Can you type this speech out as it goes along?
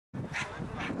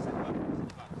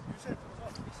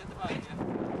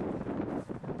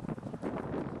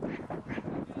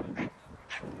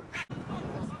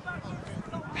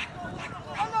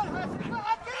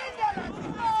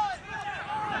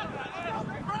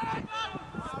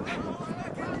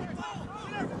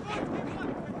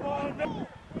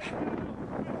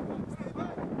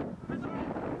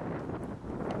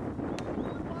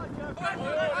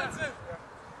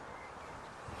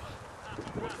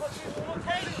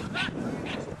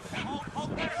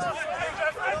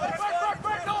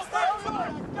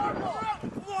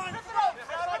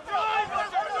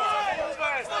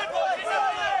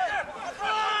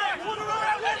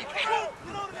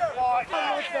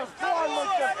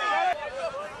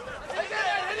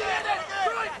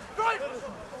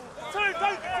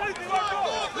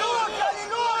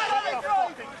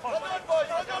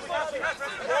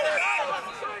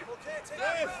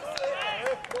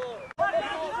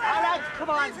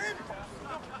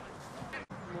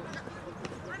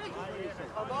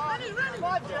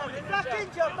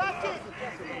Back in.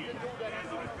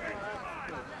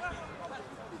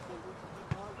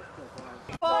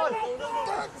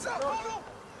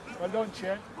 Well done,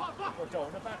 Chen. Go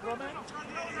down the back row, man.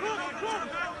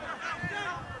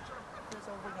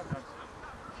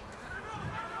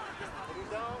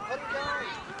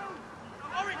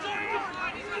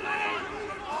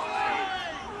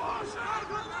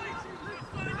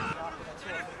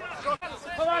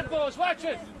 Come on, boys, watch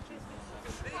it.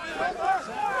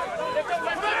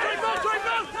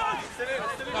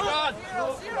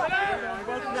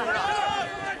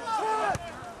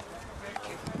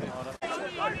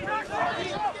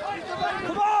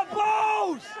 Come on,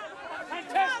 boys!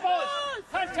 Contest, boys!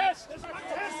 Contest!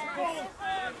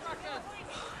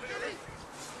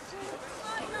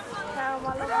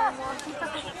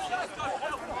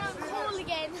 Cool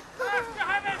again. You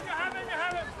have it!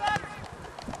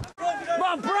 Come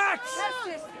on, Brax!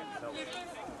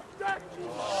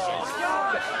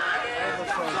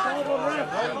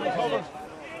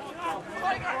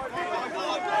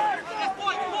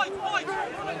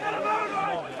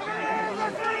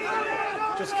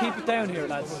 Just keep it down here,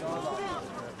 lads.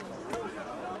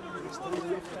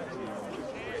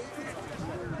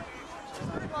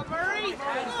 Come on, Murray. Come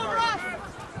on, Ross.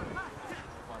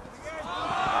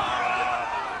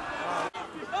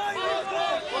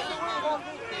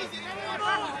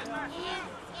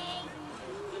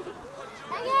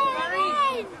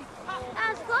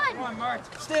 That's good. Come on, Mart.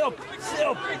 Stay up.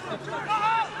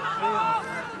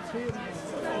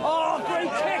 Oh,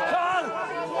 great kick, Carl.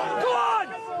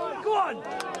 Go on.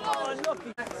 Oh,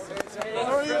 unlucky.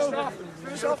 How are you?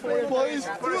 Finish off, boys.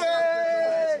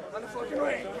 On the fucking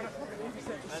way.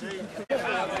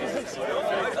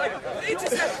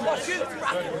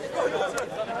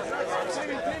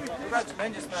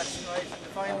 Tremendous match tonight, the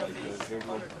final of the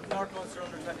North Munster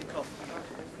Under-20 Cup.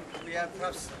 We have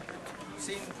perhaps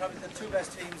seen probably the two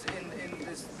best teams in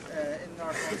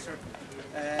North Munster.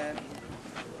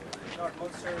 North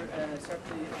Munster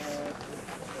certainly a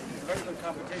very good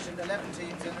competition, 11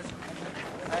 teams in it,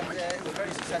 and it was a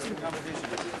very successful competition.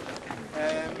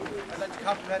 I'd like to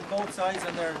compliment both sides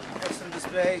on their excellent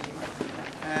display.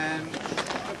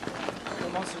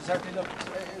 Munster certainly looked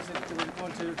as if they were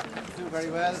going to do very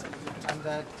well and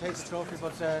take the trophy,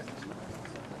 but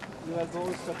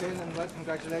Ulbohs stuck in, and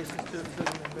congratulations to them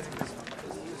in winning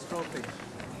this trophy.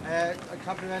 I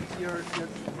compliment your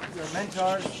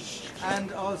mentors,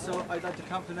 and also I'd like to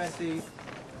compliment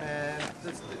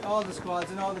all the squads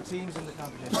and all the teams in the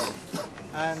competition.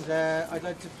 And I'd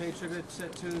like to pay tribute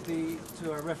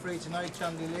to our referee tonight,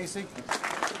 John Lee Lacey,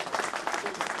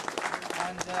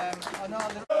 and on all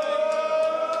the.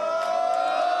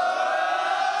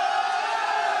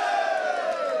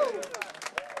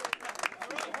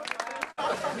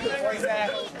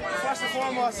 First and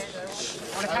foremost,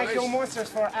 I want to thank you Munsters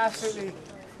for an absolutely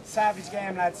savage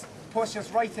game, lads. Pushed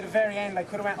us right to the very end, like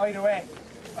could have went either way.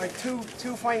 Like two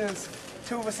finals,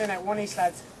 two of us in it, one each,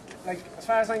 lads. Like as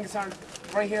far as I'm concerned,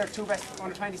 right here, two best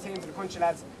under 20 teams in the country,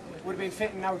 lads. Would have been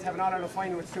fitting now to have an all-out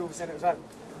final with two of us in it as well.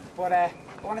 But I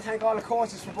want to thank all the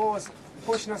coaches for Bohs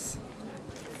pushing us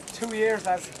 2 years,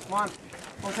 lads. Come on,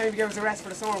 one time to give us a rest for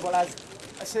the summer, but lads,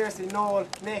 seriously, Noel,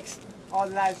 Nick, all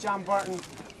the lads, John Burton,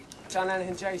 John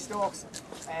Lenihan, Jerry Stokes,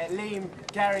 Liam,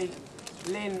 Gary,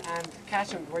 Lynn and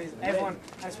Catherine, everyone,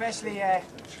 and especially the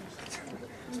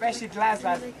lads,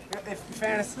 lads. In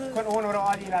fairness, couldn't have won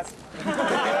without all you lads.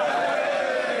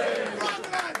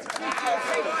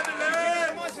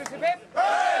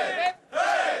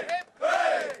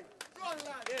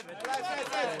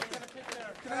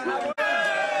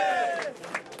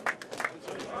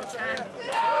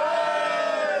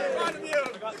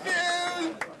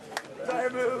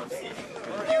 Moves.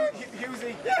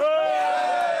 Husey.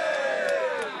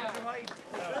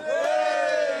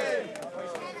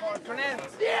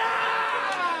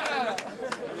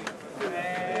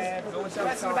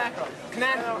 West in the back row.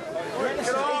 Canan.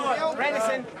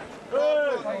 Renison.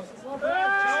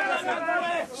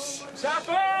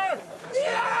 Chopper!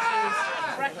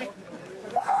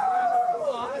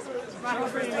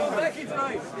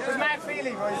 It's Matt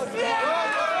Feely, boys.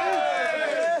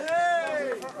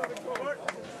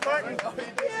 Burton.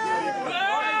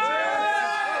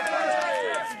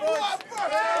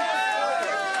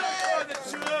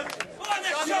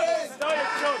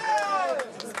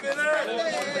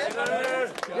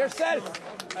 Yourself.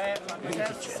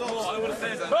 So I would have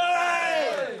said that.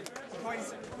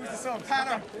 Who's the son?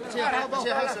 Tanner.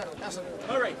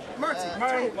 All right.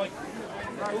 Murray.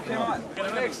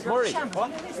 Murray.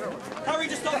 Harry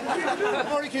just done.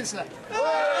 Murray Kinsler.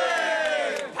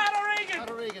 Pat O'Regan.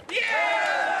 O'Regan.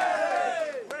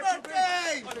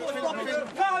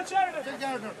 Carl Sheridan. Phil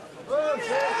Gardner.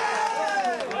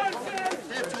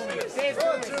 Dave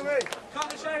Toomey.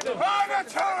 Colin Sheridan.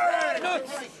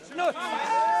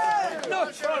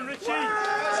 Nuts! Run, Richie!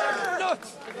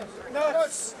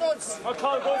 Nuts. I'll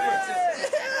call Goldberg.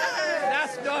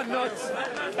 That's not nuts.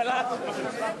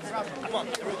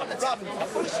 Robin.